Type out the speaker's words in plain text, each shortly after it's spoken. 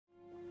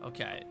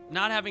Okay,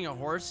 not having a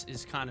horse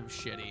is kind of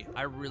shitty.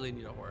 I really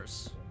need a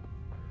horse.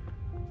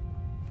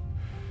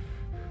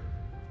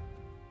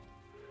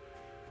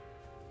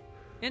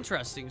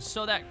 Interesting.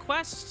 So that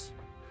quest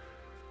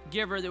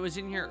giver that was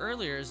in here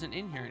earlier isn't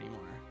in here anymore.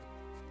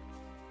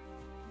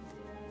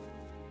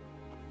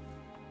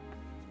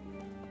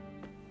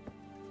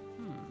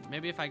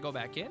 Maybe if I go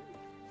back in?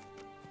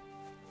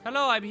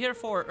 Hello, I'm here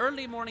for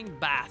early morning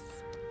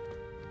bath.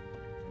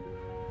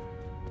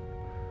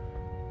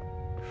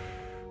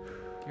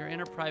 You're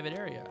in a private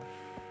area.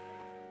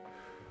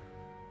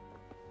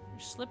 You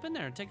slip in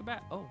there and take a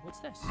bath. Oh, what's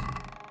this?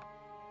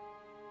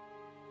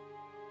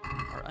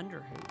 Our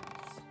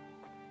underhoods.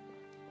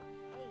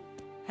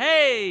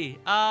 Hey!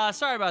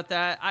 Sorry about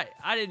that.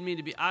 I didn't mean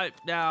to be... I'm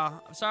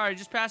sorry,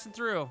 just passing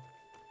through.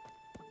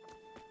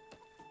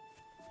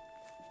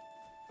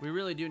 We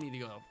really do need to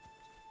go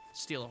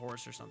steal a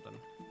horse or something.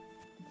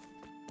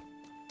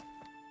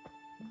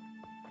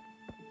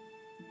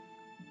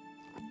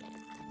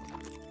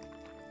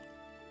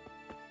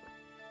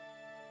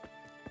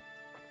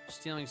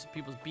 Stealing some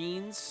people's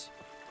beans.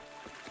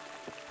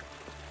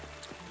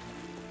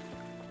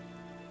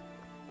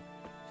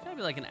 There's gotta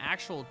be like an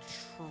actual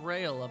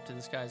trail up to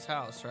this guy's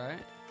house, right?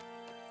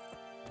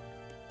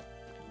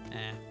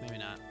 Maybe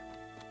not.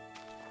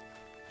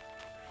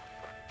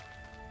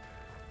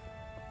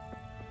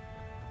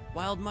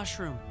 Wild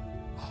mushroom.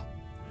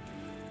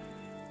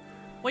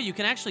 Wait, you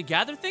can actually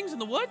gather things in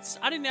the woods?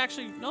 I didn't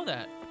actually know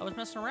that. I was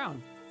messing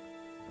around.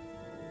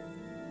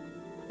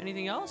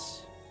 Anything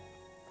else?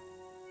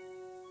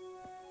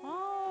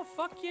 Oh,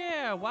 fuck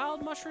yeah.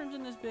 Wild mushrooms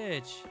in this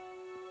bitch.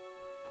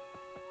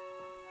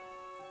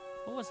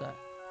 What was that?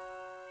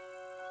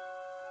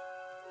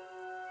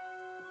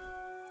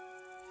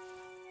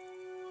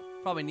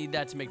 Probably need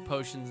that to make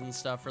potions and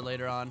stuff for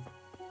later on.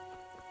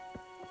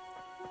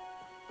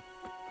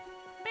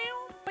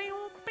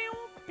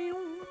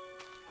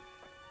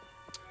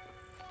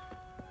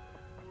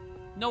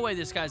 No way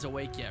this guy's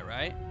awake yet,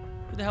 right?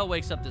 Who the hell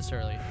wakes up this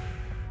early?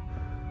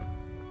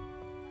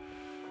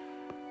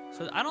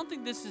 So I don't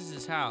think this is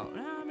his house.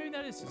 Nah, maybe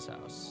that is his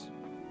house.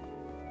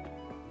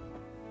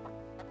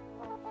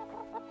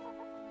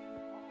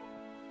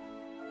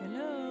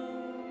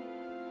 Hello?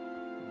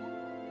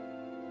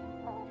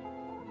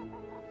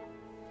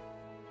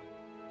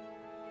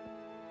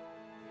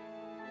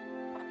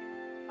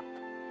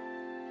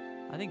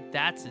 I think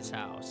that's his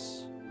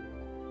house.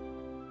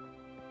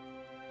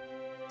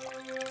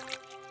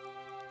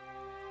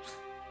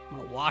 I'm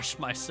gonna wash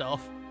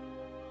myself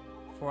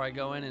before I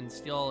go in and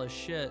steal all his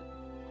shit.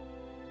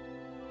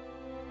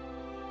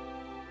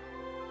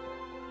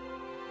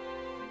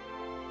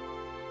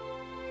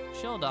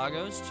 Chill,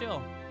 doggos,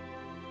 chill.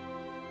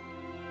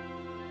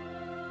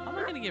 How am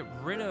I gonna get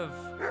rid of...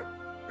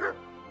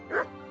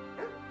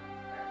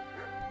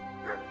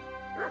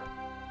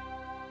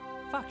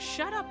 Fuck,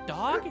 shut up,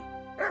 dog!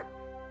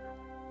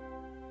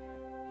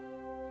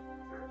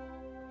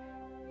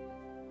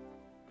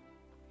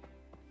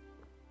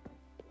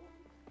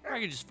 I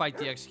could just fight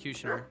the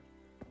executioner.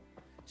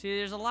 See,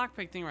 there's a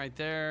lockpick thing right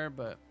there,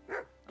 but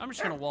I'm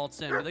just gonna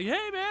waltz in and be like,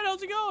 hey man,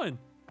 how's it going?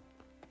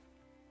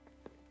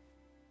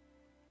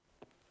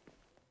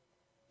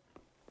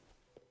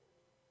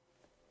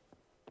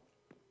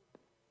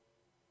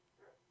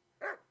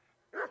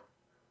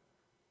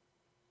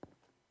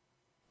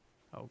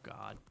 Oh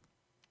God.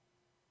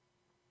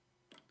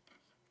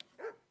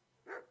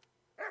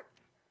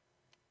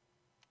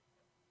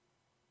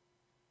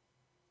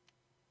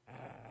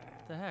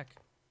 What the heck?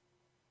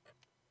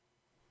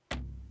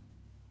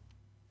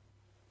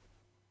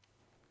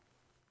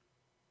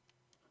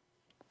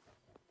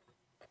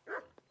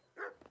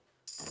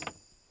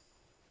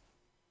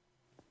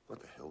 What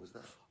the hell was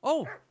that?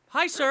 Oh,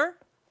 hi, sir.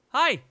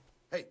 Hi.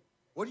 Hey,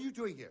 what are you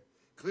doing here?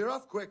 Clear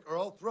off quick or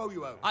I'll throw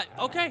you out.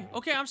 Okay,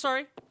 I'm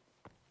sorry.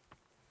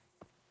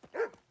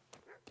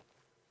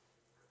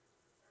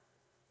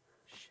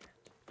 Shit.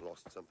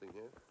 Lost something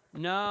here?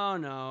 No,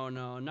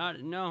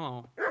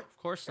 of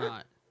course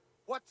not.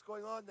 What's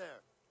going on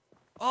there?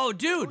 Oh,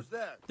 dude. Who's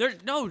that?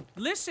 No,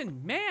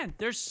 listen, man.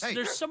 There's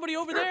somebody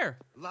over there.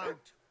 Loud.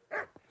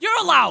 You're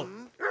a lout.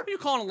 What are you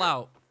calling a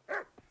lout?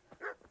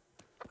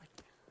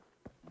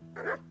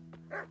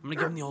 I'm gonna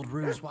give him the old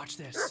ruse. Watch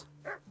this.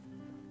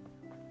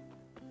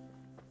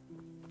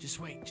 Just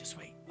wait.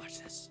 Watch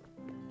this.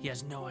 He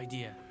has no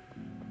idea.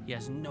 He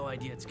has no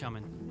idea it's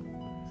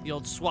coming. The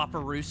old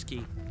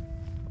swapperooski.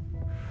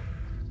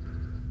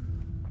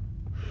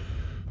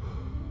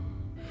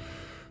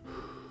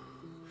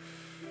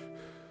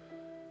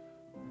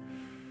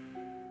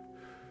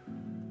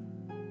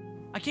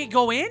 I can't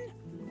go in?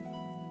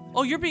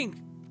 Oh, you're being...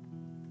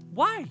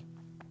 Why?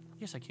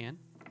 Yes, I can.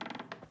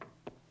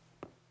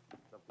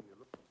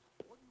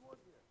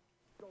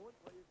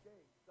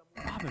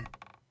 Robin.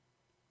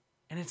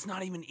 And it's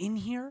not even in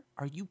here?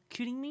 Are you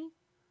kidding me?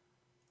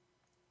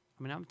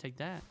 I mean, I'm gonna take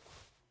that.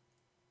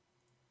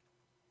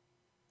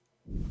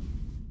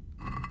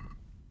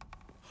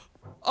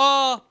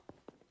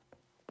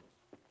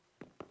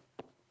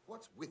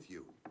 What's with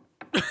you?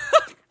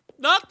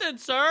 Nothing,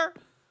 sir.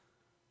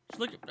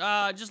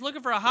 Just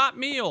looking for a hot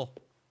meal.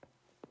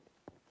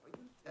 Are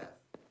you deaf?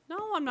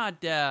 No, I'm not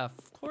deaf.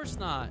 Of course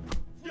not.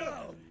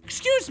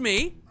 Excuse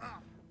me.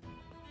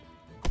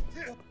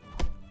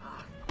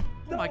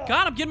 Oh my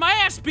God, I'm getting my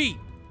ass beat.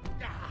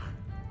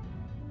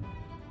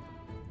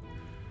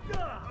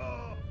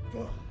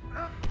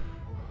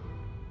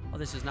 Oh,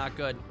 this is not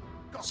good.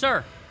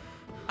 Sir,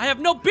 I have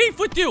no beef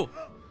with you.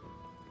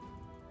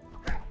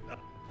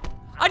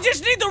 I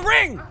just need the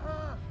ring.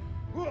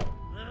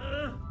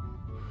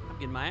 I'm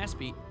getting my ass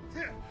beat.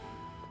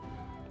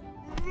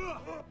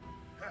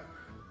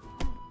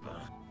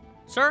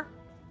 Sir,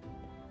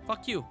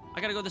 fuck you.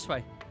 I gotta go this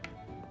way.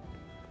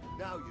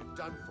 Now you're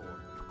done for.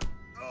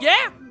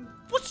 Yeah?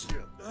 What's...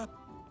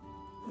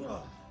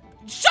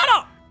 Shut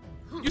up!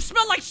 You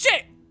smell like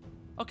shit!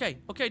 Okay,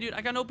 dude,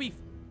 I got no beef.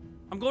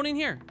 I'm going in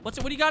here. What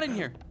do you got in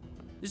here?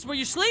 This is where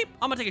you sleep?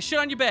 I'm gonna take a shit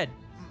on your bed.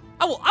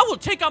 I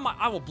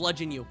will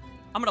bludgeon you.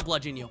 I'm gonna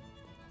bludgeon you.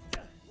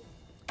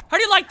 How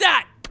do you like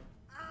that?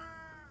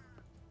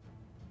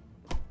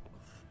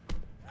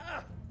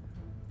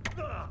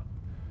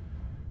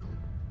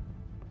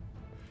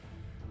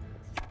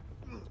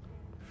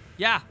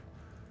 Yeah.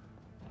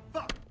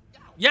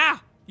 Yeah,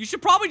 you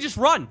should probably just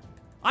run.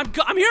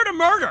 I'm here to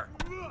murder.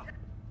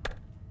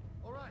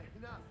 All right,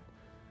 enough.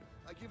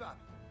 I give up.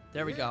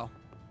 There we go.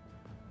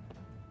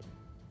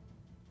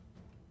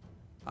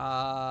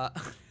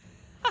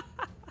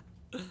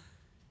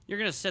 You're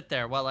gonna sit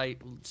there while I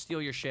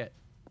steal your shit.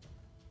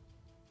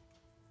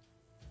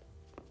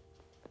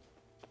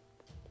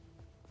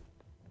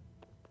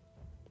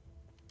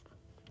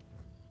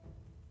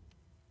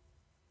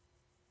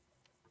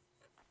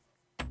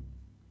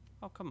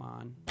 Oh, come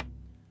on.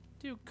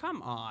 Dude,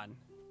 come on.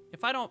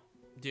 If I don't...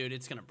 Dude,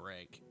 it's gonna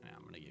break.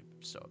 I'm gonna get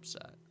so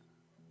upset.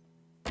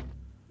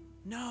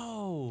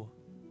 No!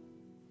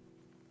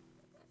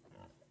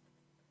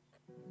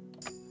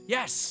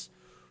 Yes!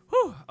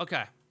 Whew,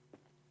 okay.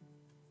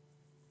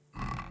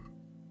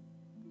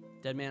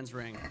 Dead man's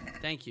ring.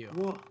 Thank you.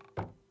 What?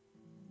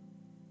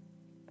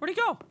 Where'd he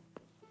go?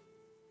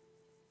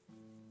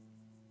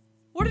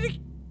 Where'd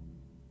he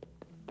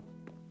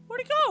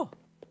go?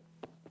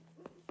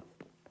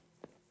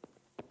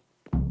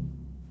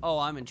 Oh,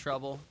 I'm in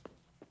trouble.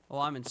 Oh,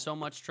 I'm in so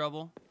much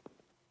trouble.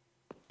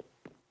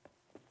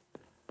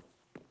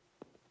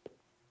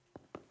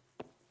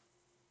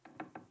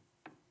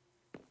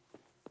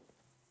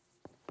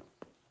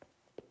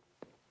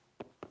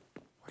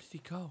 Where did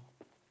he go?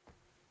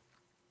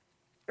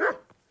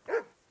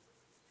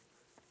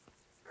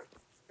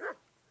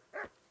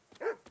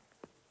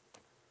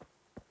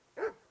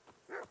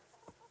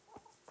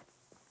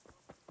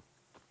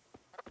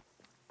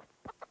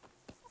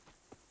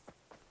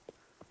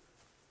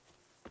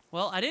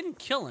 Well, I didn't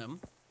kill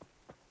him,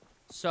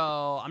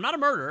 so I'm not a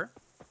murderer.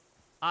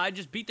 I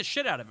just beat the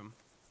shit out of him.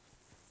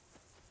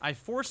 I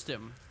forced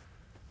him.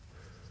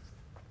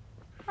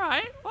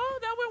 Alright, well,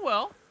 that went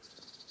well.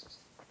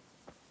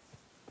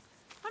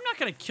 I'm not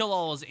gonna kill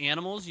all his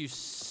animals, you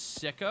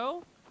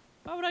sicko.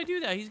 Why would I do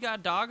that? He's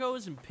got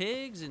doggos and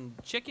pigs and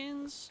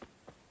chickens.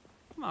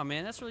 Come on,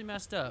 man, that's really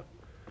messed up.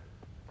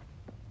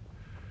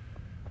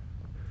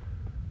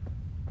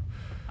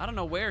 I don't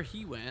know where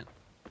he went,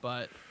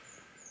 but...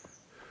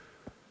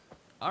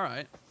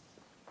 Alright.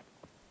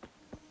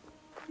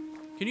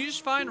 Can you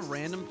just find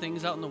random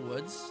things out in the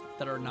woods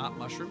that are not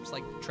mushrooms,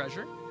 like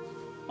treasure?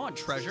 I want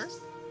treasure.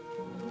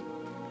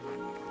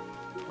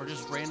 Or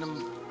just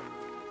random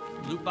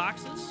loot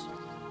boxes.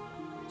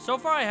 So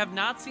far, I have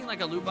not seen like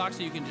a loot box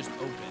that you can just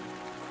open.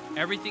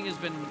 Everything has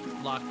been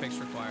lockpicks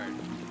required.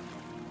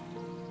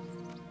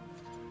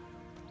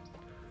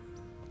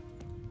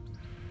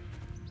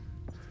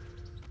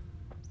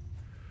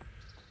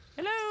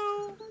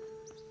 Hello?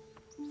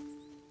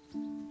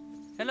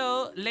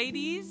 Hello,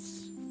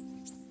 ladies?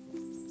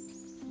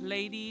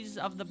 Ladies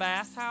of the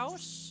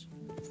bathhouse?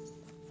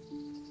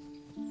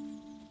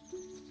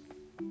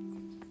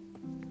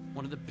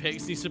 One of the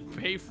pigs needs to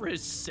pay for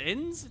his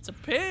sins? It's a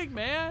pig,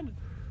 man.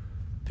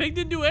 Pig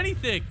didn't do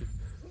anything.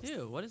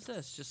 Ew, what is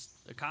this? Just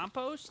a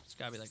compost? It's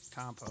gotta be like a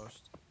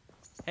compost.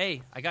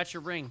 Hey, I got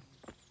your ring.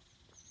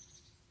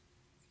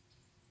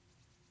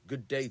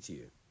 Good day to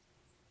you.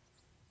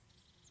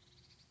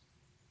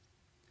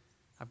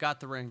 I've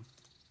got the ring.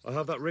 I'll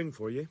have that ring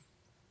for you.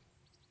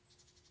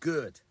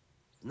 Good.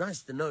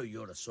 Nice to know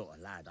you're the sort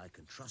of lad I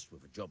can trust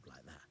with a job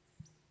like that.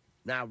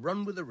 Now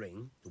run with the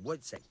ring to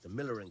Wojciech, the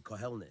miller in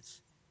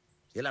Kohelnitz.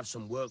 He'll have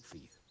some work for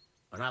you,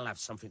 and I'll have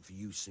something for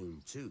you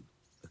soon too.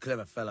 A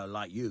clever fellow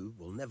like you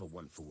will never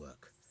want for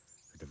work.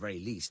 At the very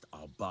least,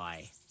 I'll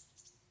buy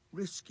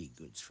risky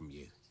goods from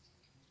you.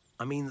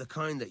 I mean the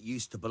kind that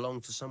used to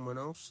belong to someone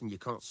else and you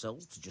can't sell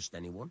to just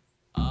anyone.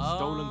 Oh,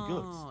 Stolen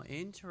goods.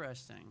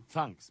 Interesting.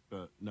 Thanks,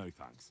 but no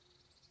thanks.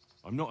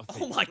 I'm not a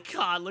thief. Oh my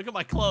god, look at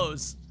my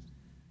clothes.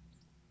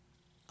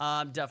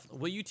 Definitely.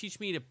 Will you teach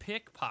me to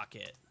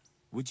pickpocket?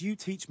 Would you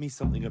teach me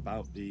something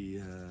about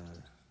the,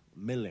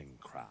 milling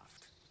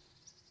craft?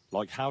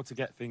 Like how to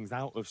get things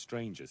out of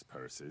strangers'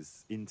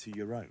 purses into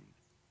your own?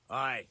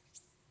 Aye.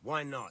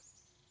 Why not?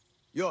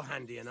 You're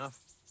handy enough.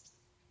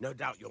 No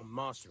doubt you'll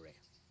master it.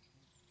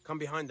 Come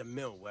behind the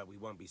mill where we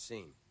won't be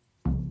seen.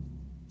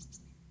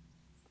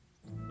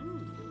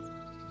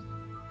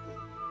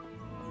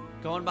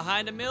 Going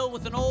behind a mill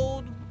with an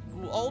old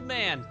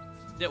man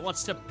that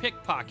wants to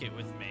pickpocket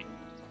with me.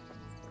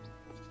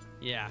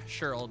 Yeah,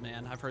 sure, old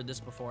man. I've heard this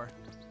before.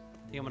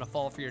 Think I'm gonna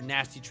fall for your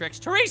nasty tricks.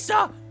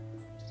 Teresa!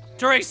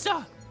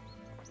 Teresa!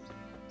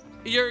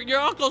 Your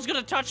uncle's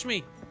gonna touch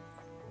me.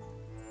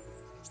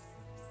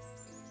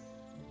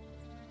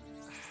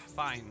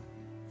 Fine.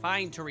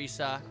 Fine,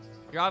 Teresa.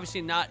 You're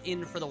obviously not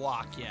in for the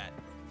walk yet.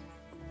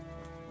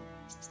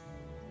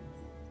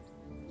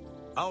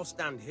 I'll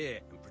stand here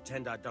and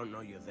pretend I don't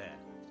know you're there.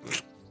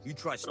 You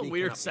try sneaking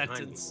weird up behind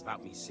sentence. me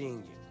without me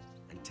seeing you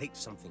and take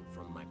something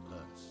from my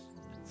purse.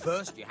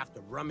 First, you have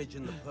to rummage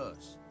in the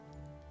purse.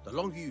 The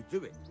longer you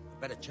do it,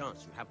 the better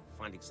chance you have of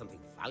finding something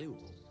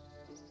valuable,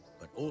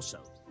 but also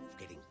of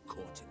getting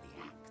caught in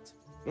the act.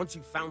 Once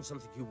you've found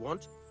something you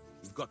want,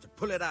 you've got to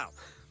pull it out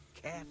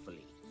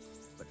carefully,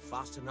 but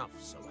fast enough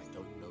so I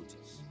don't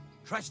notice.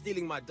 Try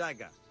stealing my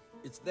dagger.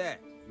 It's there,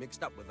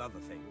 mixed up with other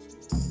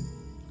things.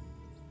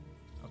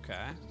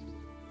 Okay.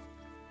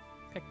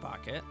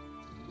 Pickpocket.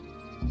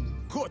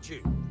 Caught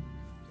you!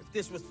 If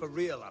this was for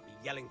real, I'd be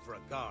yelling for a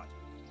guard.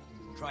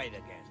 Try it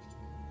again.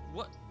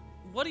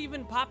 What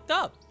even popped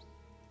up?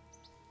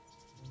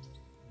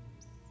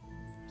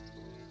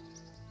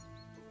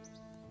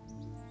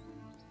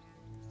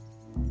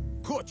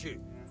 Caught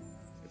you!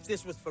 If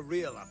this was for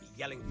real, I'd be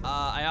yelling for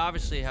I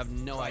obviously have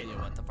no idea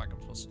what the fuck I'm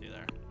supposed to do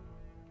there.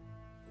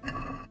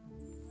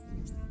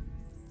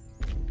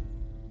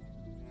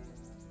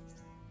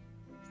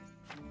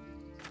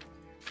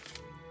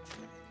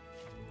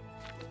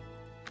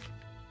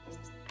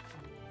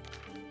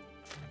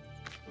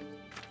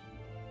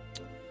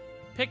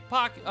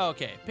 Pickpocket.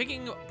 Okay,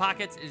 picking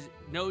pockets is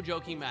no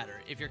joking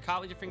matter. If you're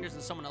caught with your fingers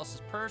in someone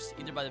else's purse,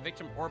 either by the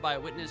victim or by a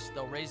witness,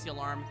 they'll raise the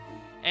alarm,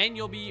 and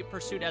you'll be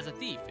pursued as a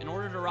thief. In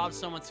order to rob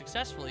someone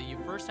successfully, you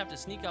first have to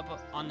sneak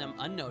up on them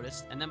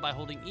unnoticed, and then by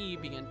holding E,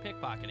 begin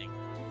pickpocketing.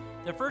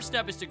 The first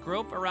step is to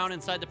grope around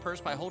inside the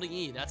purse by holding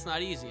E. That's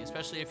not easy,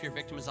 especially if your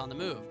victim is on the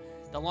move.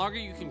 The longer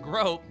you can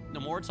grope, the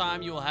more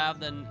time you will have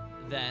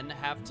then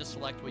have to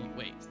select what you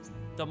wait.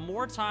 The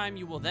more time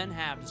you will then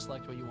have to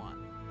select what you want.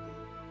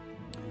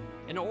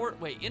 In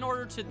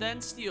order to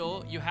then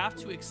steal, you have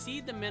to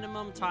exceed the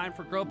minimum time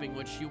for groping,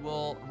 which you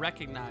will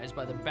recognize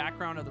by the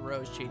background of the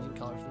rose changing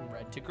color from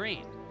red to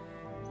green.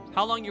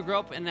 How long you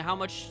grope and how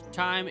much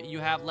time you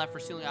have left for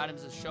stealing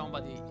items is shown by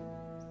the...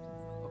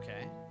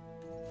 Okay.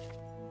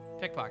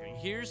 Pickpocketing.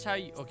 Here's how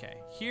you... Okay.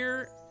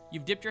 Here,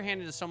 you've dipped your hand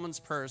into someone's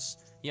purse.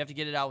 You have to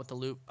get it out with the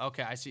loop.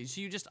 Okay, I see.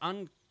 So you just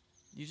unclick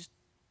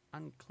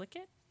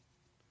it?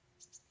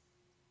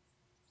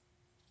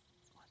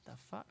 What the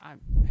fuck?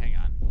 Hang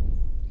on.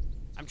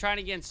 I'm trying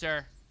again,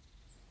 sir.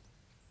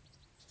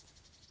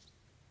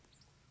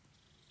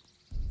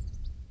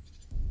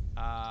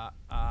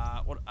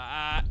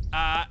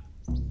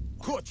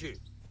 Caught you!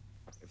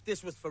 If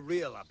this was for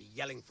real, I'd be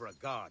yelling for a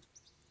guard.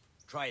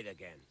 Try it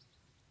again.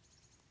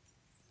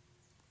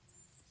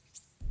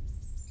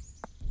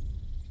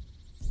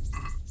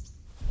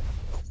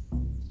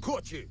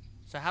 Caught you!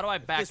 So how do I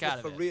back out of it?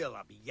 If this was for real,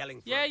 I'd be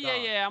yelling for a guard.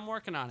 Yeah, I'm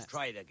working on it.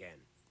 Try it again.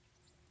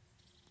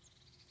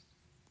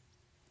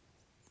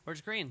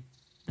 Where's green?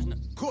 There's no...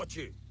 Caught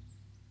you!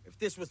 If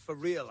this was for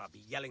real, I'd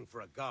be yelling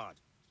for a guard.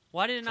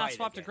 Why did it not Try it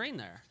swap to again. green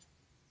there?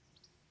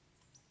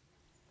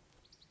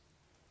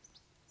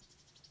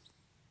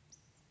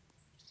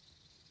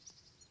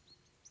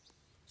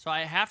 So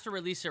I have to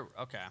release it.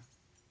 Okay.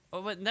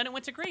 Oh, but then it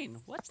went to green.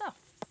 What the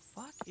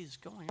fuck is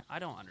going on? I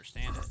don't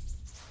understand it.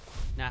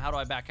 Now, how do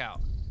I back out?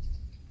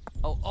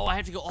 Oh, I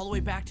have to go all the way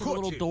back to the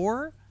little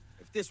door?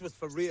 If this was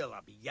for real,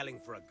 I'd be yelling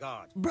for a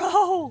guard.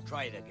 Bro!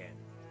 Try it again.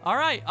 All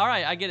right.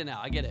 I get it now.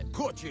 I get it.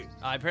 Caught you!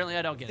 Apparently,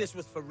 I don't If get this it.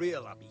 was for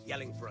real, I'd be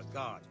yelling for a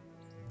guard.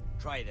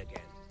 Try it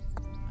again.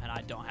 And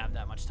I don't have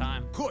that much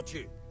time. Caught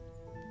you!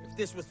 If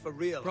this was for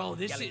real, Bro, I'd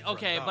be this is... yelling for a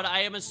Okay, guard. but I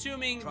am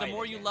assuming Try the it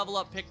more you again. level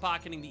up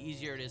pickpocketing, the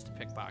easier it is to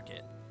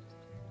pickpocket.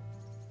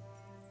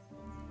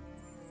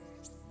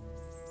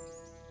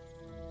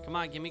 Come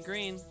on, give me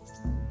green.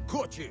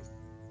 Caught you!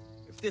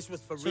 If this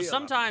was for So real, I'd be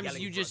sometimes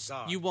yelling you for a just...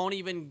 guard. You won't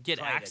even get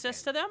Try it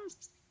access again. to them?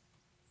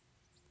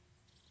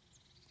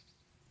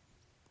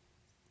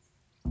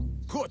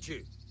 Caught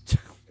you!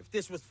 If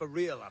this was for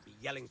real, I'd be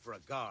yelling for a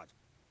guard.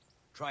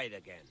 Try it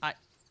again.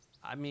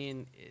 I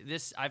mean,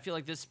 this... I feel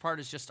like this part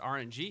is just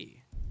RNG.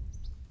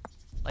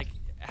 Like,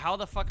 how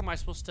the fuck am I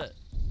supposed to...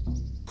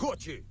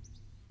 Caught you!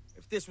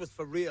 If this was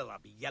for real,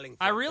 I'd be yelling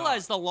for I a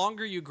realize guard. the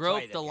longer you grope,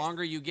 Try it the again.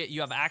 longer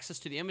you have access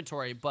to the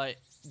inventory, but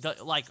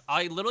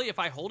I literally, if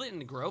I hold it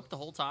and grope the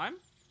whole time,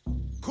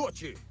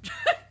 Caught you!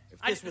 If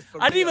I this was for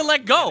didn't real, even I'd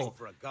let be yelling go.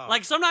 for a guard.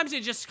 Like sometimes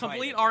it's just Try it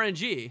complete again.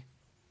 RNG.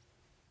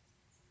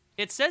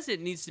 It says it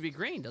needs to be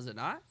green, does it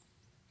not?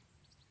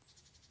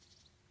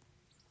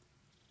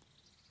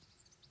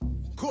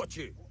 Caught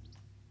you!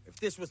 If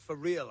this was for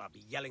real, I'd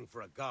be yelling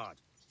for a guard.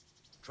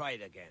 Try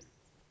it again.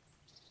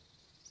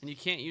 And you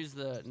can't use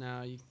the...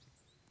 No, you...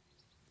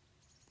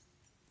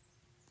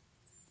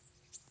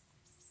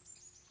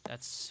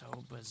 That's so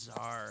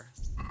bizarre.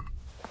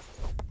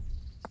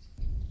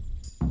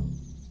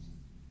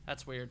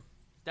 That's weird.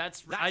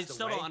 That's I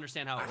still don't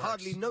understand how it works. I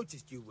hardly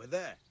noticed you were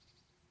there.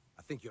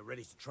 I think you're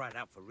ready to try it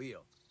out for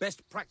real.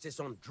 Best practice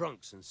on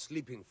drunks and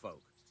sleeping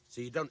folk,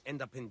 so you don't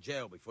end up in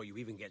jail before you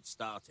even get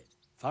started.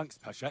 Thanks,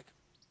 Pashek.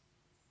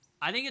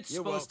 I think it's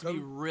supposed to be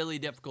really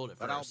difficult at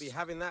first. But I'll be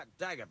having that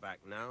dagger back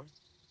now.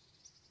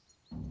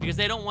 Because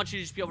they don't want you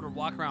to just be able to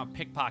walk around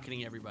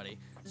pickpocketing everybody.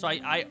 So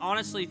I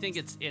honestly think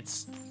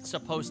it's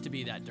supposed to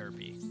be that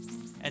derpy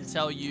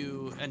until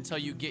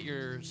you get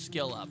your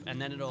skill up,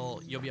 and then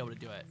you'll be able to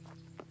do it.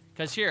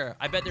 Because here,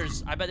 I bet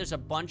there's a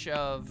bunch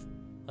of,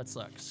 let's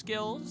look,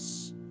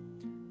 skills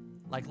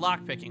like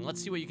lockpicking.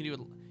 Let's see what you can do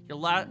with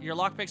your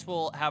lockpicks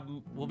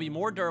will be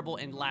more durable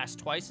and last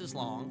twice as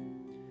long.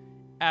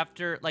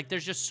 After, like,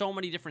 there's just so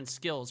many different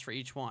skills for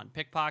each one.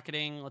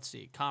 Pickpocketing, let's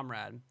see,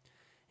 comrade.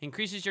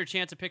 Increases your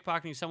chance of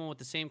pickpocketing someone with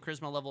the same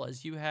charisma level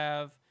as you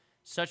have.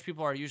 Such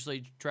people are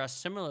usually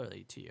dressed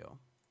similarly to you.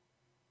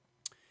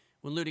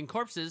 When looting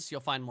corpses,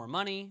 you'll find more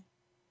money.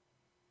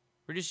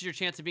 Reduces your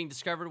chance of being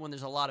discovered when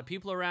there's a lot of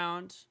people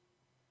around.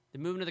 The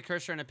movement of the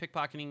cursor in a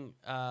pickpocketing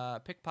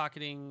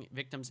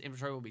victim's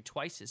inventory will be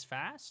twice as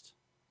fast.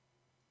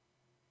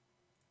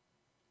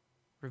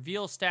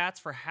 Reveal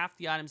stats for half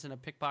the items in a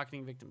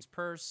pickpocketing victim's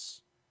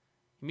purse.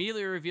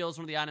 Immediately reveals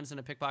one of the items in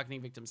a pickpocketing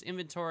victim's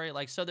inventory.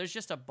 Like, so there's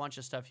just a bunch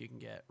of stuff you can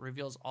get.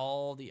 Reveals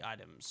all the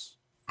items.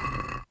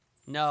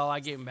 No,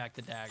 I gave him back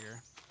the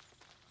dagger.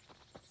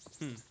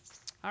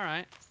 All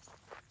right.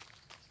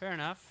 Fair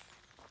enough.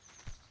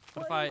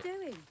 What are you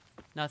doing?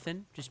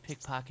 Nothing. Just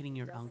pickpocketing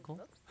your uncle.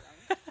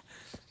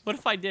 What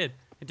if I did?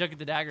 I took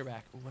the dagger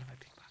back. Well, what if I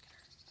pickpocket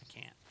her? I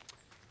can't.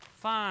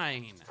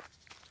 Fine.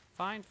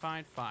 Fine,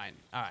 fine, fine.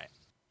 All right.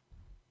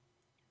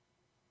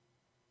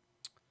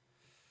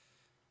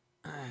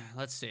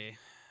 Let's see.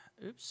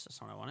 Oops,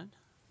 that's not what I wanted.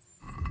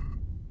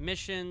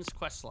 Missions,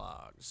 quest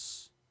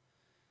logs.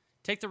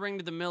 Take the ring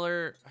to the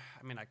miller.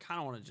 I mean, I kind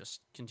of want to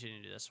just continue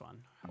to do this one.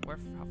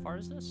 How far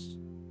is this?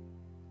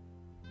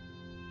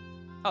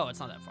 Oh, it's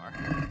not that far.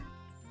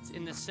 It's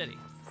in this city.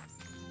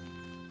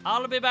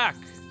 I'll be back.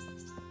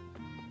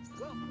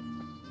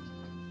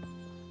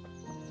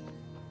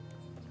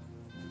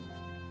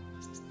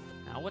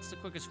 Now, what's the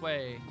quickest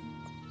way?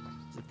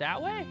 Is it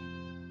that way?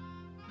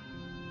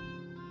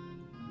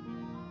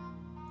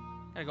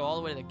 Gotta go all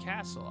the way to the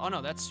castle. Oh,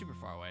 no, that's super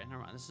far away.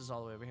 Never mind, this is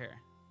all the way over here.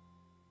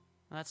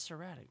 No, that's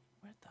erratic.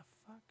 What the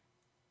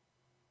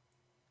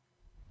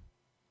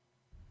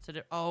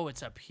fuck? Oh,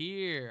 it's up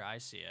here. I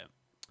see it.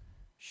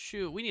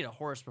 Shoot, we need a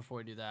horse before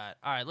we do that.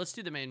 All right, let's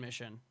do the main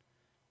mission.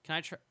 Can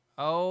I try?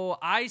 Oh,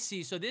 I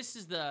see. So this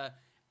is the...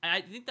 I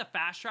think the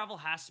fast travel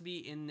has to be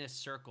in this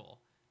circle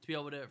to be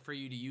able to for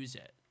you to use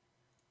it.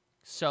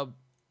 So...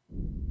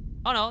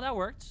 Oh, no, that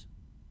worked.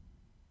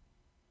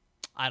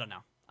 I don't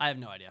know. I have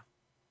no idea.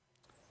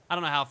 I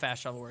don't know how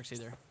fast travel works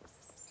either.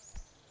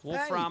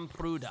 Wolfram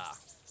Pruda.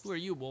 Who are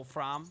you,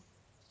 Wolfram?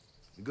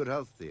 Good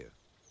health, dear.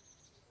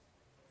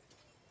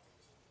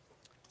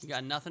 You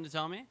got nothing to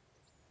tell me?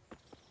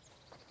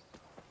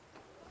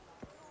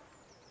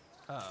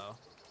 Uh-oh.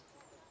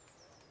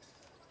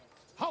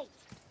 Halt!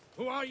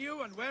 Who are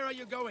you and where are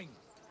you going?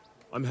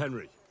 I'm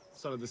Henry,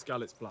 son of the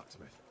Skalitz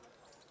blacksmith.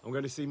 I'm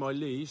going to see my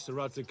liege, Sir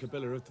Radzig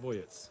Kabila of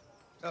Dvoyets.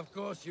 Of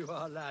course you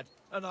are, lad.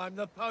 And I'm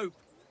the Pope.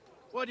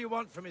 What do you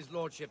want from his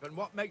lordship, and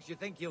what makes you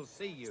think he'll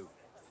see you?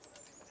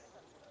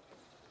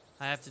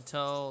 I have to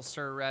tell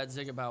Sir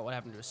Radzig about what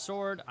happened to his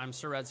sword. I'm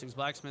Sir Radzig's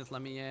blacksmith.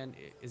 Let me in.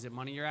 Is it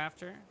money you're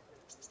after?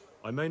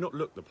 I may not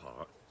look the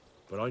part,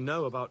 but I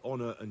know about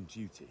honor and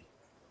duty.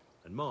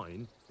 And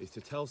mine is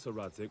to tell Sir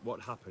Radzig what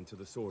happened to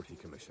the sword he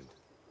commissioned.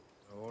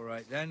 All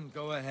right, then,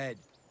 go ahead.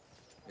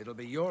 It'll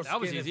be your That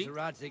was skin if easy. Sir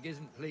Radzig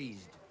isn't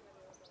pleased.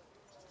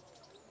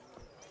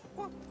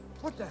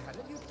 What the hell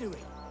are you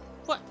doing?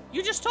 What?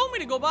 You just told me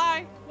to go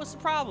by. What's the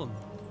problem?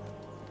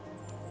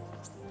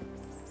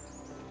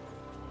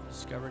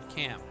 Discovered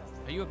camp.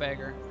 Are you a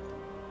beggar?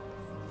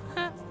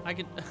 I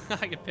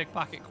could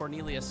pickpocket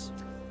Cornelius.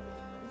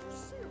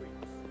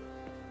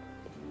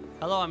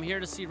 Hello, I'm here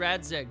to see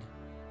Radzig.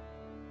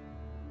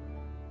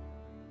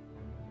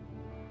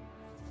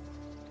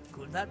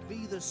 Could that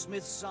be the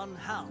smith's son,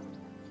 Hal?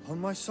 On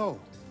my soul,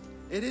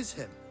 it is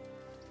him.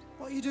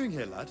 What are you doing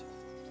here, lad?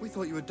 We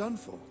thought you were done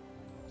for.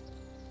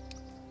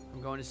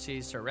 I'm going to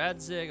see Sir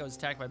Radzig. I was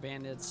attacked by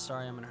bandits.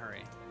 Sorry, I'm in a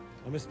hurry.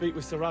 I must speak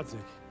with Sir Radzig.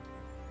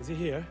 Is he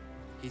here?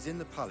 He's in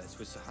the palace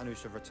with Sir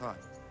Hanush of Rattay.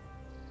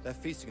 They're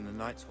feasting in the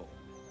Knight's Hall.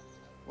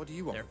 What do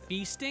you want? They're with him?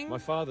 feasting? My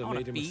father I wanna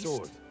made him feast. a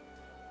sword.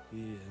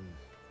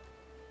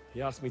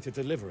 He asked me to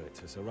deliver it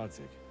to Sir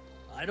Radzig.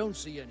 I don't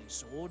see any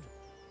sword.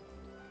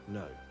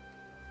 No.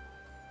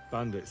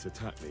 Bandits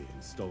attacked me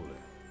and stole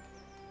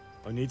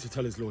it. I need to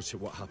tell his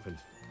lordship what happened.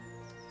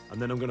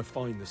 And then I'm going to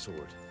find the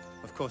sword.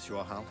 Of course you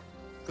are, Hal.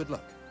 Good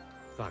luck.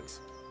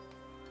 Thanks.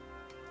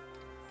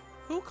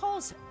 Who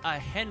calls a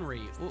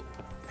Henry? Ooh,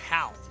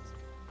 Hal.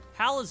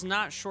 Hal is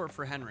not short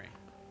for Henry.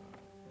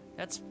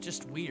 That's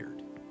just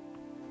weird.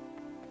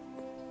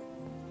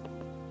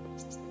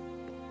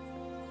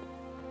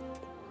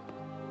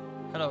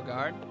 Hello,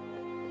 guard.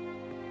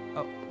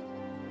 Oh.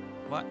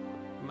 What?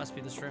 It must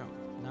be this room.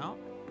 No?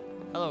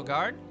 Hello,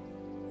 guard?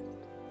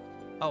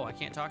 Oh, I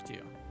can't talk to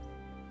you.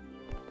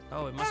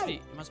 Oh, it must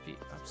be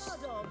up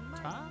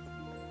top?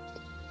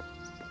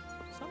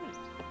 Somebody.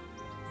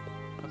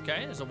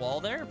 Okay, there's a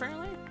wall there,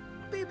 apparently.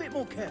 Be a bit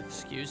more careful.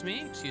 Excuse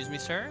me,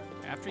 sir.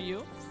 After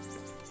you.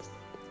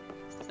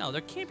 No,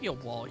 there can't be a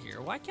wall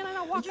here. Why can't I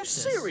not walk up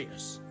this? Are you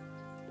serious?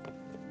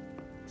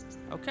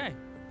 Okay,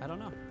 I don't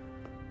know.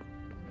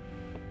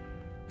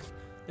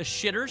 The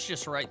shitter's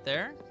just right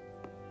there.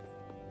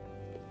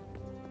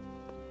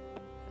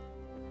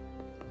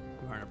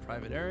 We're in a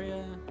private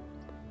area.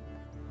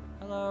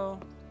 Hello.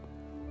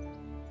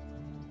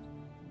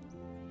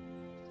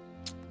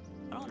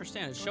 I don't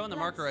understand. It's showing the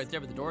marker right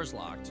there, but the door's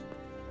locked.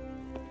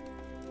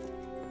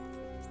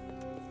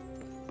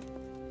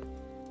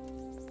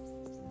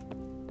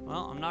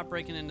 Well, I'm not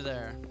breaking into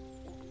there.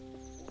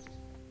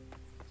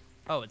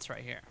 Oh, it's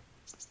right here.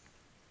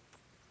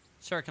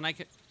 Sir, can I...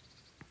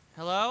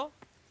 Hello?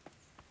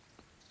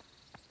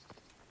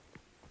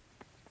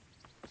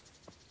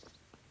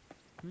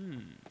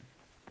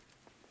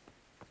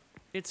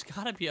 It's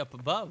gotta be up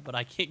above, but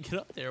I can't get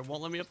up there. It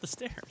won't let me up the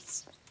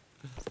stairs.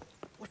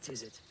 What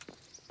is it?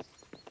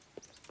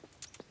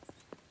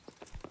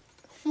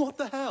 What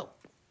the hell?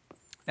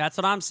 That's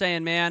what I'm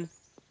saying, man.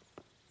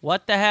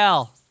 What the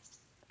hell?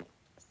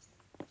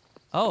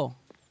 Oh.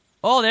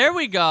 Oh, there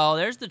we go.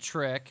 There's the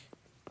trick.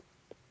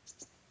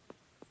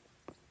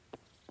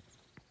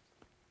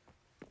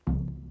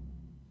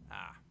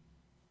 Ah.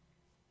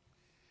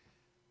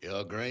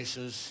 Your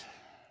Graces,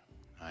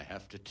 I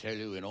have to tell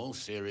you in all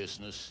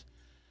seriousness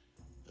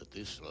that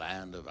this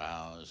land of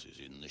ours is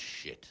in the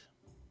shit.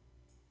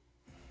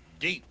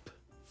 Deep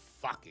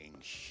fucking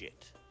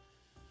shit.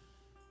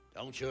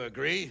 Don't you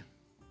agree?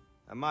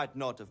 I might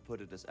not have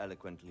put it as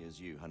eloquently as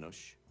you,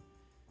 Hanush,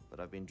 but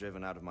I've been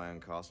driven out of my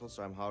own castle,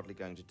 so I'm hardly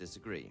going to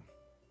disagree.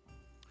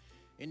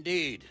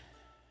 Indeed.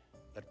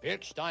 But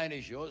Pirkstein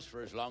is yours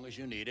for as long as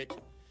you need it.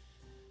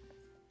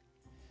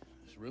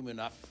 There's room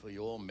enough for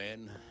your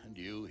men and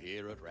you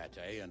here at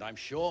Rattay, and I'm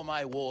sure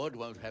my ward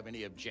won't have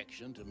any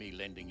objection to me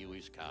lending you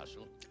his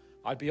castle.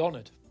 I'd be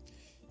honored.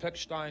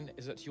 Pirkstein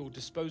is at your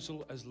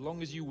disposal as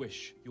long as you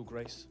wish, Your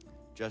Grace.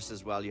 Just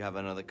as well you have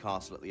another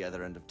castle at the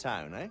other end of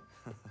town, eh?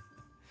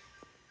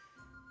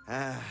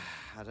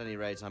 At any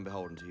rate, I'm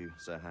beholden to you,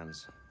 Sir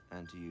Hans,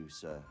 and to you,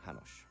 Sir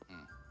Hanush.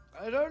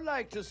 I don't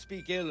like to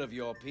speak ill of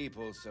your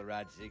people, Sir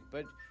Radzig,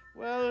 but,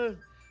 well,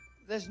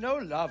 there's no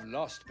love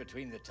lost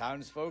between the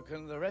townsfolk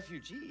and the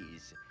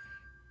refugees.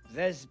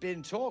 There's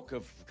been talk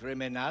of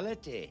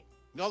criminality.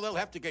 No, they'll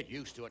have to get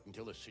used to it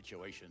until the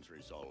situation's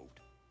resolved.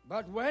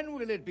 But when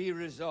will it be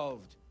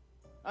resolved?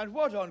 And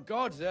what on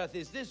God's earth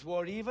is this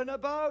war even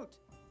about?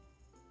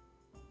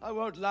 I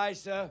won't lie,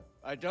 sir.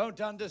 I don't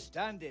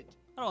understand it.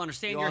 I don't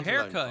understand You your aren't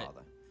alone, haircut.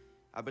 Father.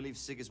 I believe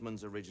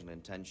Sigismund's original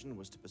intention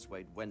was to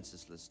persuade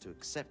Wenceslas to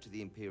accept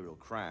the imperial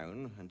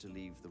crown and to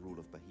leave the rule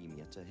of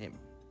Bohemia to him.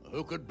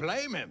 Who could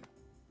blame him?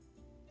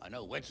 I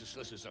know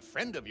Wenceslas is a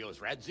friend of yours,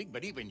 Radzig,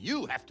 but even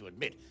you have to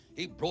admit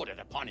he brought it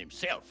upon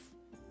himself.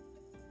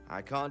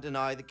 I can't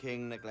deny the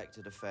king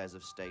neglected affairs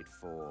of state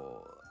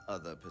for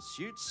other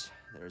pursuits.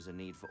 There is a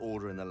need for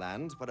order in the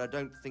land, but I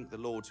don't think the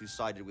lords who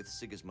sided with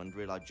Sigismund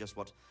realized just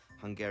what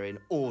Hungarian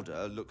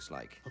order looks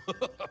like.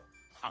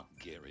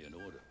 Hungarian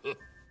order.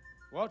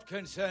 What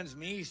concerns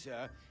me,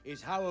 sir,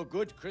 is how a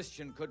good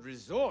Christian could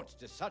resort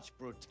to such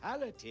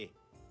brutality.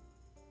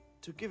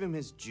 To give him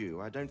his due,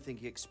 I don't think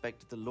he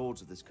expected the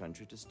lords of this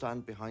country to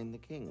stand behind the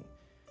king.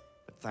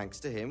 But thanks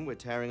to him, we're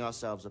tearing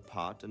ourselves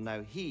apart, and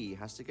now he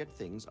has to get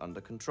things under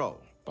control.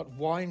 But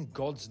why in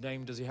God's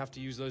name does he have to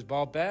use those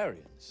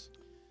barbarians?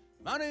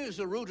 Money is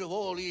the root of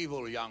all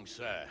evil, young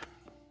sir.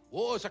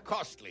 Wars are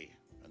costly,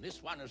 and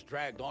this one has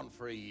dragged on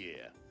for a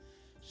year.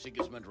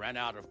 Sigismund ran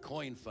out of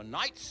coin for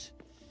knights,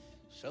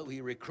 so he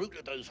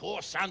recruited those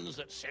whore sons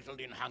that settled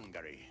in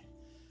Hungary.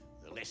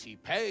 The less he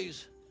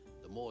pays,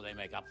 the more they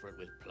make up for it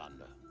with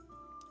plunder.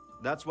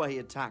 That's why he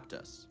attacked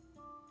us.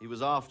 He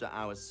was after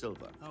our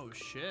silver. Oh,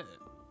 shit.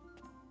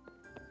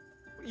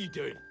 What are you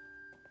doing?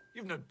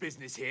 You've no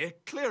business here.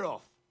 Clear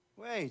off.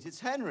 Wait,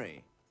 it's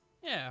Henry.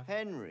 Yeah.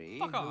 Henry,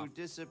 Fuck who off.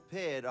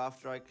 disappeared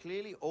after I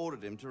clearly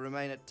ordered him to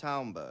remain at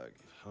Townburg.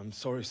 I'm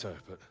sorry, sir,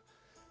 but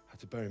I had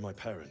to bury my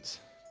parents.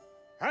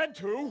 Had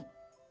to?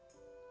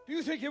 Do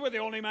you think you were the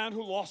only man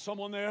who lost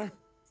someone there?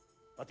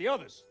 But the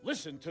others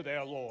listened to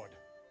their lord.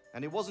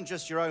 And it wasn't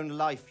just your own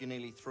life you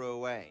nearly threw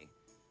away.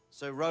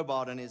 So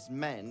Robard and his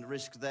men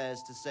risked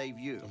theirs to save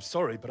you. I'm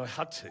sorry, but I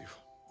had to.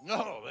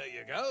 Oh, there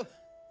you go.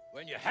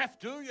 When you have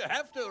to,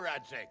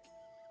 Radzig.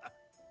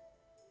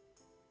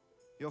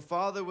 Your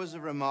father was a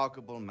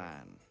remarkable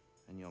man.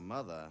 And your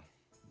mother,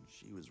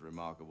 she was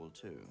remarkable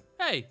too.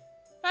 Hey!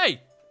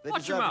 They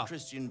Watch your deserve a mouth.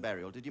 Christian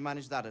burial. Did you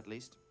manage that at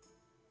least?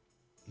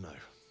 No.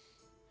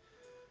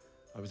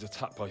 I was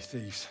attacked by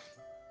thieves.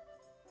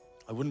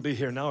 I wouldn't be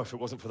here now if it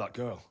wasn't for that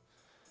girl.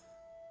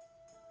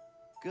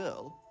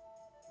 Girl?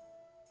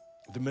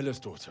 The miller's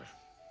daughter,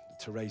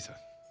 Teresa.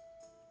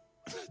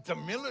 The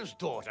miller's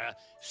daughter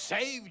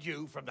saved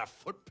you from the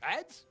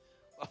footpads?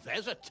 Well,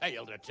 there's a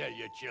tale to tell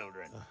your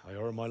children. I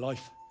owe her my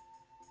life.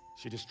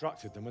 She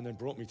distracted them and then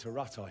brought me to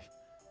Rattay.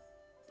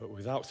 But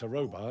without Sir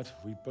Robard,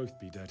 we'd both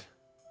be dead.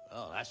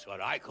 Oh, that's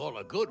what I call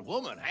a good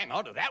woman. Hang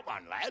on to that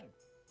one, lad.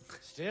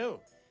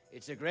 Still,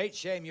 it's a great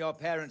shame your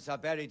parents are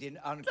buried in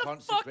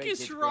unconsecrated The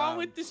fuck is wrong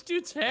with this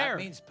dude's hair? That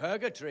means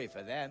purgatory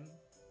for them.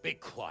 Be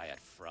quiet,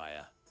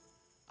 Friar.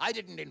 I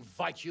didn't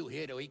invite you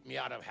here to eat me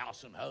out of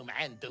house and home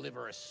and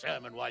deliver a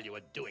sermon while you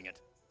were doing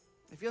it.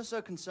 If you're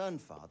so concerned,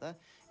 Father,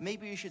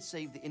 maybe you should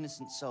save the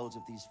innocent souls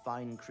of these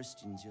fine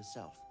Christians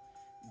yourself.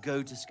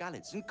 Go to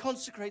Skalitz and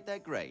consecrate their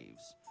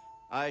graves.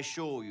 I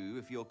assure you,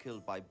 if you're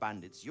killed by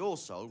bandits, your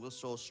soul will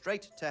soar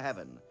straight to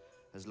heaven,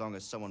 as long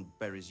as someone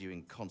buries you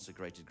in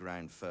consecrated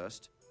ground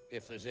first.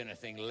 If there's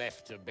anything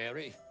left to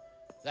bury,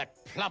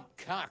 that plump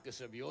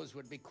carcass of yours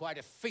would be quite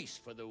a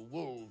feast for the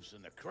wolves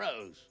and the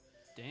crows.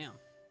 Damn.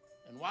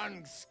 And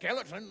one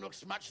skeleton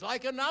looks much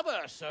like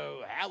another,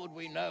 so how would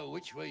we know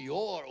which were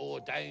your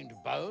ordained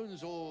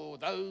bones or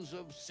those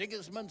of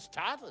Sigismund's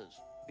Tartars?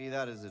 Be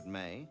that as it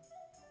may,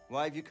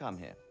 why have you come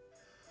here?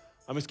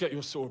 I must get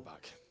your sword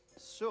back.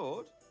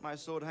 Sword? My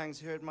sword hangs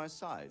here at my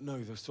side. No,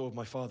 the sword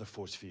my father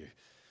forged for you.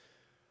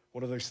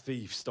 One of those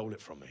thieves stole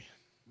it from me.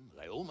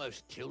 They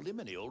almost killed him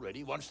and he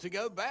already wants to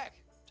go back.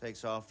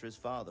 Takes after his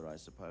father, I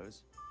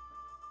suppose.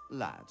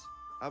 Lad,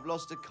 I've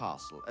lost a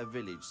castle, a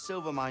village,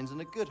 silver mines,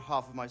 and a good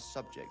half of my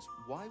subjects.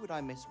 Why would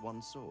I miss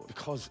one sword?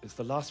 Because it's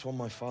the last one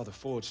my father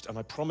forged, and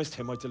I promised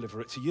him I'd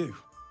deliver it to you.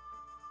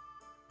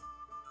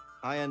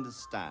 I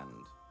understand.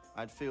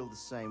 I'd feel the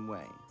same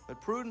way.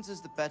 But prudence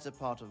is the better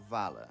part of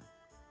valor,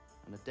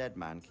 and a dead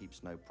man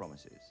keeps no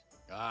promises.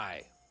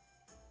 Aye.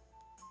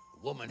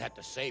 The woman had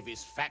to save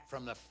his fat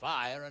from the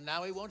fire, and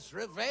now he wants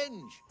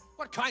revenge.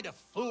 What kind of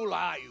fool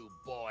are you,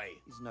 boy?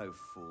 He's no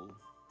fool.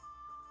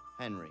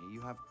 Henry, you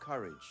have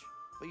courage,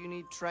 but you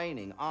need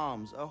training,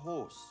 arms, a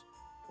horse.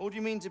 Or do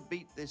you mean to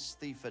beat this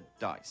thief at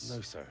dice?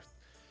 No, sir.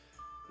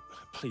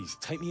 Please,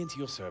 take me into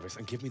your service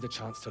and give me the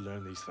chance to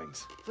learn these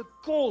things. The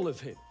gall of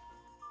him.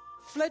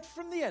 Fled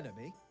from the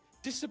enemy,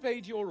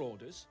 disobeyed your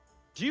orders,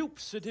 duped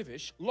Sir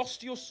Divish,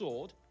 lost your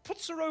sword, put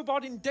Sir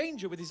Robard in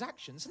danger with his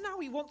actions, and now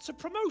he wants a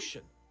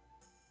promotion.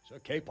 Sir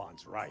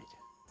Capon's right.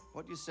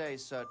 What you say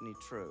is certainly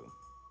true,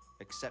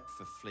 except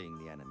for fleeing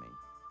the enemy.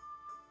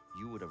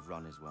 You would have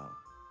run as well,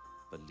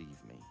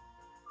 believe me.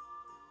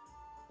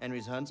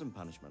 Henry's earned some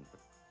punishment, but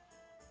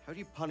how do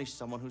you punish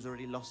someone who's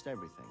already lost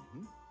everything,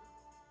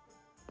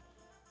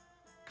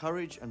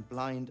 Courage and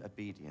blind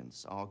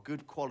obedience are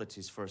good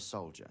qualities for a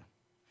soldier,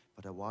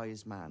 but a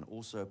wise man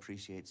also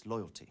appreciates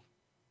loyalty,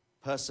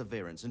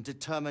 perseverance, and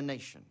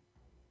determination.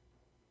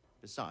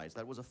 Besides,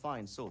 that was a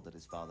fine sword that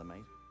his father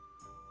made.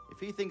 If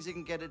he thinks he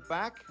can get it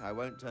back, I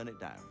won't turn it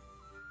down.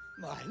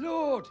 My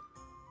lord,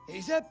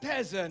 he's a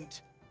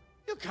peasant.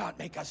 You can't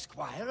make a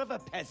squire of a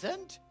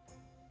peasant.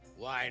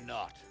 Why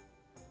not?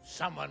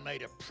 Someone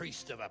made a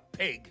priest of a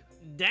pig.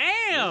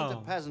 Damn! He's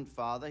a peasant,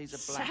 father. He's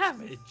a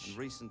blacksmith. Savage. And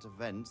recent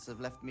events have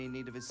left me in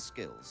need of his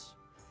skills.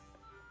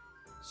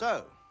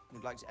 So,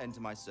 you'd like to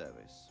enter my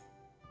service?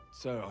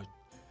 Sir,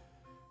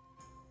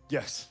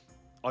 Yes,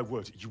 I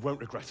would. You won't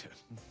regret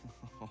it.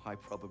 Oh, I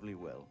probably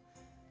will.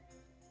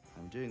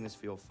 I'm doing this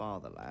for your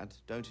father, lad.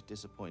 Don't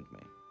disappoint me.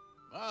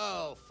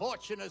 Oh,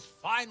 fortune has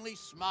finally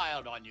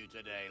smiled on you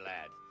today,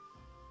 lad.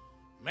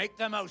 Make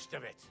the most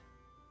of it.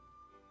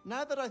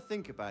 Now that I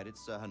think about it,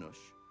 Sir Hanush,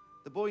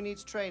 the boy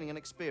needs training and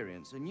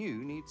experience, and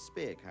you need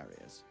spear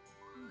carriers.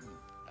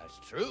 That's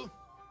true.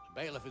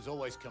 The bailiff is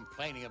always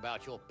complaining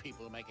about your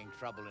people making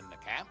trouble in the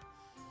camp.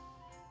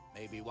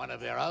 Maybe one of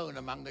their own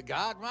among the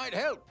guard might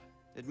help.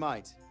 It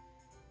might.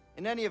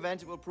 In any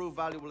event, it will prove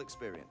valuable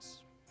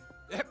experience.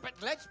 But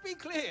let's be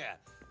clear.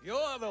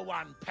 You're the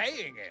one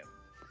paying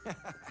him.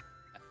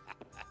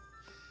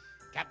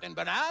 Captain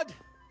Bernard,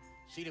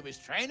 see to his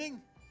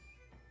training,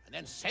 and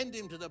then send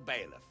him to the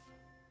bailiff.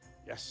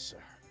 Yes,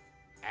 sir.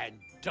 And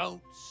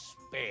don't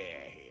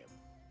spare him.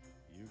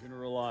 You can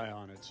rely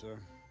on it, sir.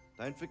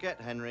 Don't forget,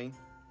 Henry.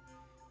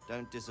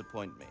 Don't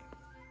disappoint me.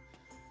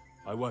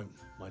 I won't,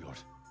 my lord.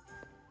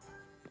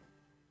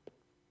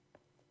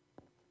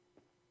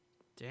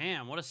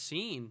 Damn, what a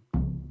scene.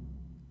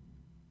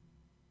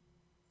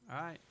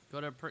 Alright,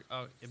 go to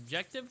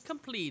objective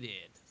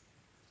completed.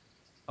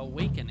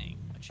 Awakening.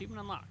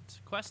 Achievement unlocked.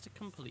 Quest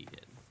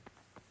completed.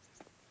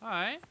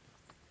 Alright.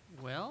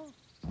 Well.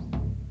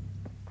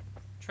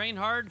 Train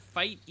hard,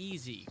 fight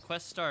easy.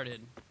 Quest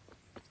started.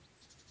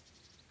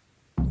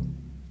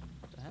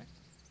 What the heck?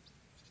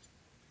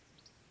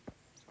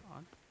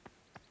 Odd.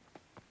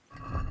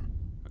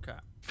 Okay.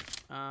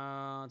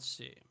 Let's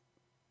see.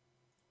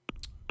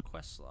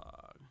 Quest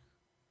log.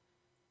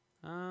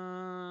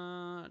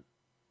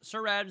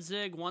 Sir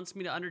Radzig wants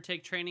me to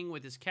undertake training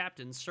with his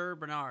captain, Sir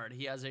Bernard.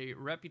 He has a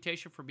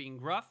reputation for being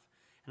gruff,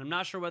 and I'm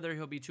not sure whether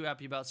he'll be too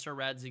happy about Sir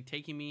Radzig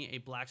taking me, a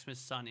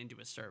blacksmith's son, into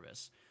his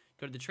service.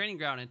 Go to the training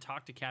ground and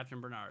talk to Captain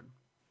Bernard.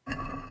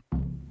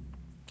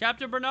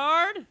 Captain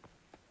Bernard?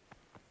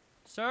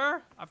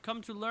 Sir, I've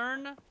come to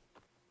learn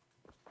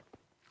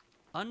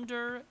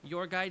under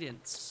your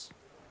guidance.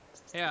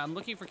 Yeah, I'm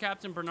looking for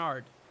Captain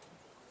Bernard.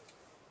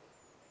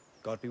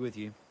 God be with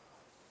you.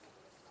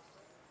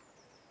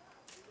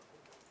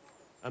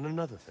 And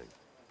another thing.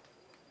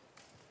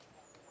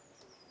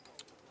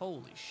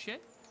 Holy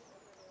shit.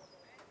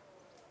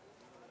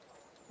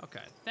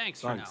 Okay, thanks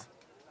for now.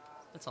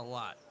 That's a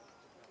lot.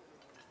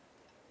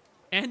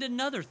 And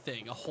another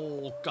thing, a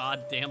whole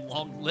goddamn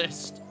long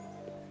list.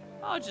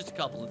 Oh, just a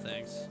couple of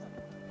things.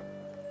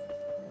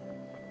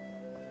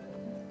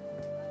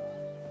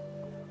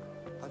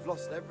 I've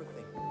lost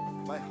everything.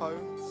 My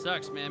home.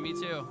 Sucks, man. Me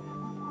too.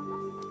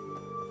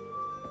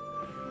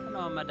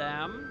 Hello,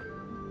 madame.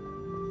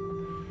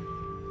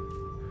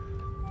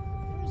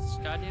 Where's this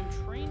goddamn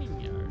training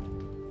yard?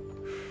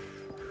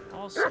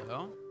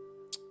 Also,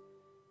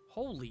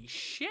 holy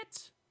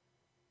shit.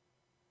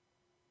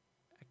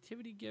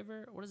 Activity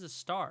giver. What is a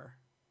star?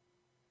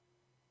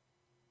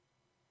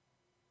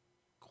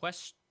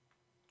 Quest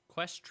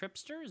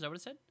Tripster? Is that what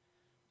it said?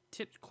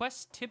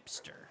 Quest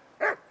Tipster.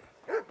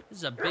 This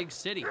is a big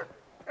city.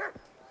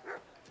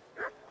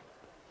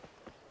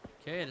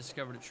 Okay, I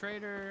discovered a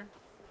trader.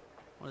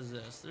 What is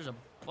this? There's a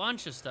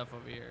bunch of stuff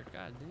over here.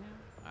 God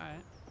damn.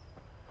 Alright.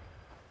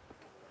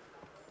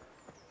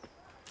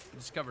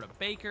 Discovered a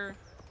baker.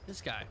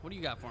 This guy, what do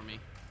you got for me?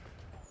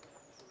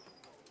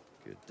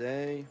 Good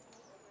day.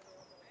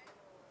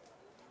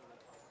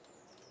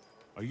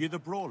 Are you the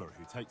brawler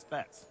who takes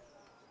bets?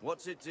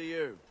 What's it to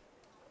you?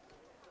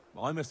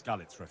 I'm a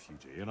Skalitz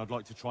refugee, and I'd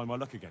like to try my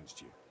luck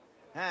against you.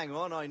 Hang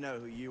on, I know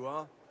who you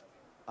are.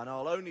 And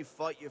I'll only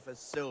fight you for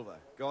silver.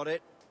 Got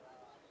it?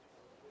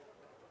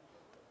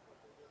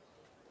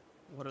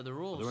 What are the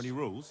rules? Are there any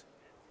rules?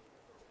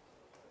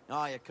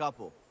 Aye, a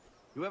couple.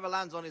 Whoever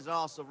lands on his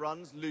arse or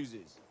runs,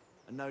 loses.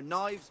 And no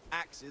knives,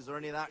 axes, or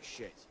any of that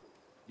shit.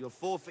 You'll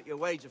forfeit your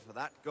wager for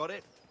that. Got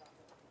it?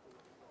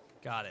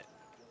 Got it.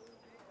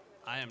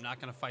 I am not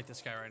going to fight this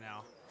guy right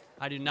now.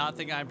 I do not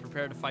think I'm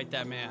prepared to fight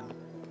that man.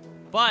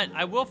 But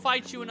I will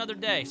fight you another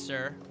day,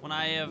 sir, when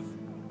I have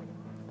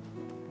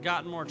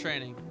gotten more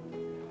training.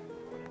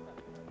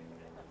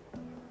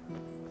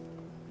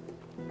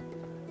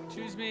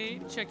 Choose me,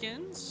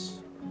 chickens.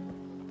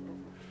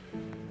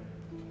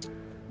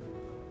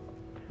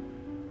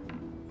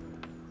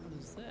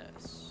 What is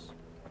this?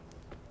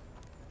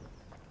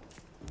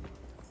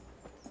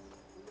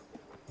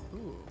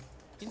 Ooh,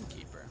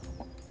 innkeeper.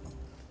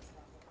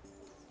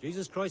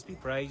 Jesus Christ be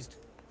praised.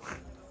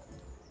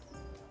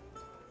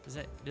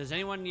 Does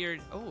anyone near...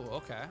 Oh,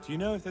 okay. Do you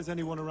know if there's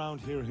anyone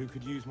around here who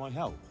could use my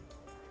help?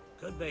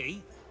 Could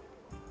be.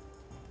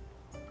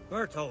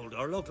 We're told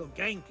our local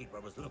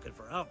gamekeeper was looking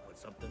for help with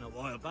something a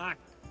while back.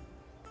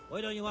 Why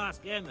don't you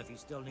ask him if he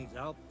still needs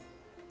help?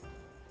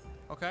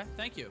 Okay,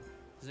 thank you.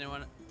 Does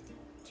anyone...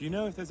 Do you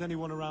know if there's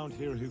anyone around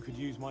here who could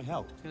use my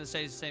help? I was going to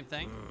say the same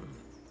thing.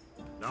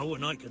 No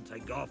one I can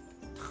take off.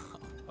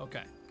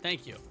 Okay,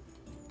 thank you.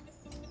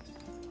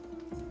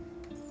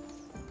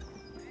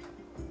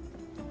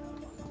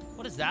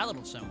 What is that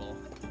little symbol?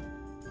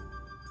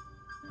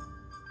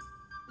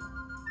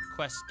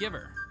 Quest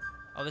giver.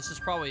 Oh, this is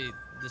probably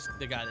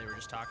the guy they were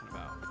just talking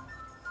about.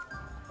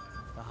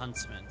 The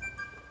huntsman.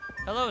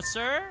 Hello,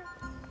 sir.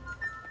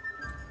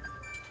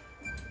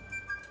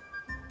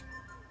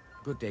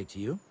 Good day to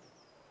you.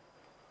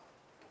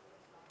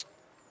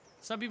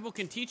 Some people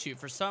can teach you.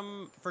 For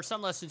some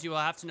lessons, you will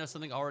have to know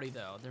something already,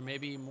 though. There may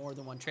be more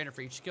than one trainer for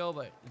each skill,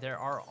 but there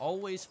are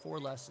always 4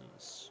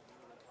 lessons.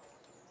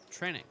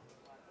 Training.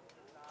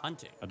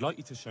 Hunting. I'd like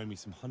you to show me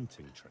some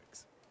hunting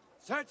tricks.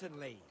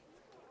 Certainly.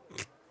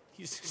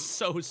 He's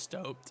so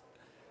stoked.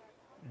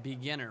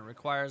 Beginner.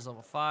 Requires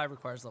level 5,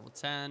 requires level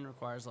 10,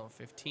 requires level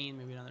 15,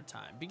 maybe another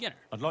time. Beginner.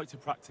 I'd like to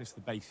practice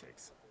the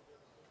basics.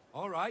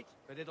 All right,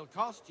 but it'll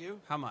cost you.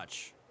 How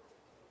much?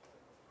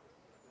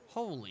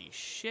 Holy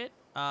shit.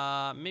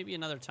 Maybe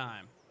another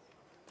time.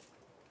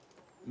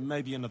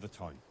 Maybe another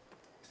time.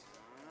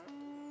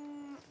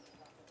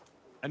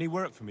 Any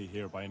work for me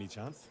here by any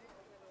chance?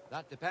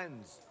 That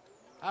depends.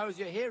 How's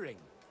your hearing?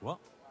 What?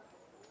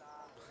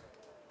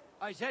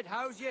 I said,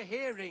 how's your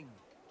hearing?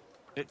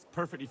 It's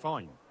perfectly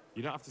fine.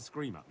 You don't have to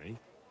scream at me.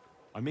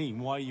 I mean,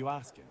 why are you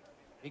asking?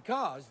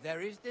 Because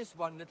there is this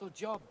one little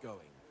job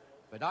going.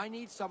 But I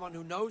need someone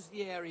who knows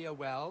the area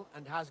well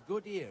and has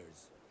good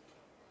ears.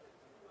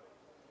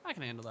 I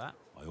can handle that.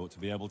 I ought to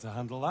be able to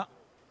handle that.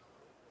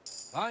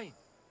 Fine.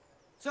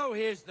 So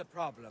here's the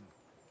problem.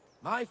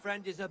 My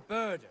friend is a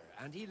birder,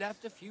 and he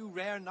left a few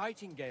rare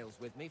nightingales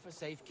with me for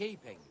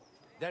safekeeping.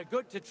 They're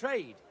good to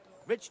trade.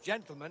 Rich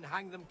gentlemen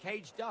hang them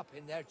caged up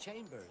in their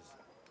chambers.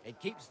 It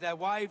keeps their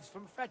wives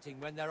from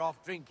fretting when they're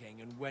off drinking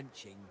and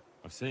wenching.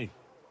 I see.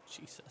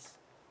 Jesus.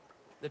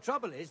 The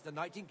trouble is the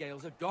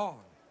nightingales are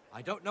gone.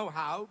 I don't know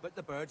how, but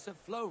the birds have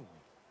flown.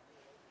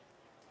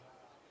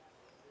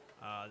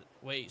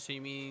 Wait, so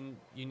you mean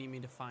you need me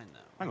to find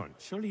them? Hang on,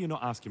 surely you're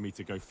not asking me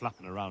to go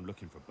flapping around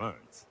looking for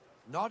birds?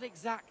 Not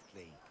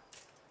exactly.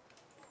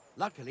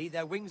 Luckily,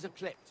 their wings are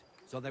clipped,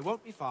 so they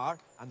won't be far,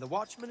 and the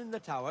watchman in the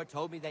tower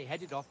told me they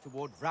headed off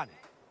toward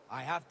Vranik.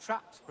 I have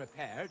traps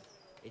prepared.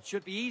 It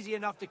should be easy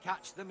enough to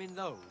catch them in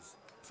those.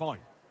 Fine,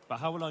 but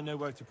how will I know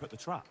where to put the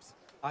traps?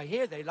 I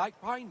hear they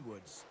like pine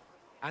woods,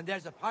 and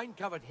there's a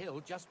pine-covered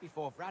hill just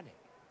before Vranik.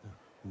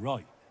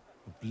 Right,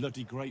 a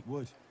bloody great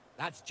wood.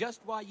 That's just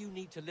why you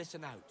need to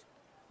listen out.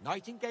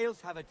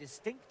 Nightingales have a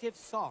distinctive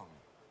song.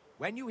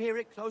 When you hear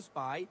it close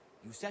by,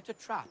 you set a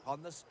trap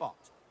on the spot.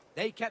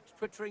 They kept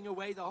twittering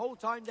away the whole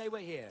time they were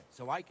here,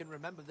 so I can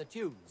remember the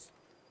tunes.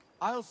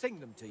 I'll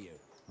sing them to you.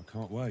 I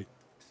can't wait.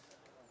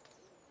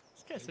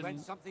 It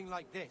went something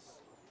like this.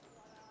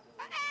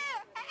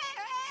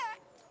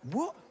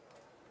 What?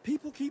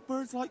 People keep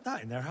birds like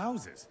that in their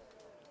houses?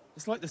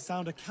 It's like the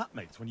sound a cat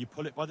makes when you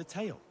pull it by the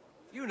tail.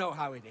 You know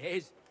how it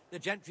is. The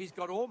gentry's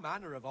got all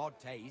manner of odd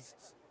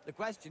tastes. The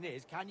question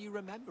is, can you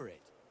remember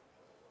it?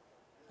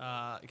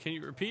 Can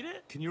you repeat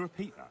it? Can you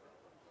repeat that?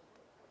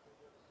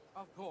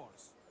 Of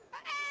course.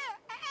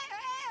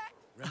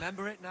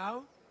 Remember it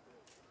now?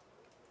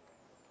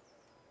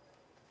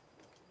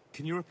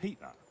 Can you repeat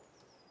that?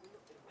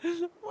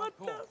 What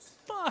the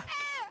fuck?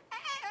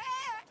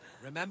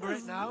 Remember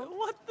it now?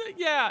 What the?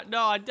 Yeah,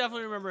 no, I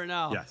definitely remember it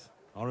now. Yes,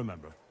 I'll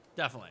remember.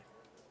 Definitely.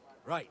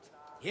 Right,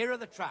 here are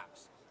the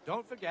traps.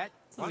 Don't forget,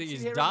 Sounds like once you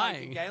he's hear dying. a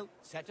nightingale,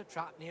 set a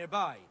trap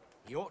nearby.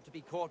 He ought to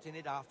be caught in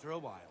it after a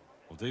while.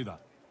 I'll do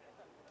that.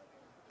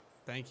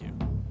 Thank you.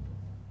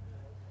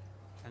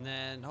 And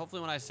then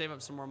hopefully when I save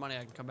up some more money,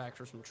 I can come back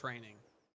for some training.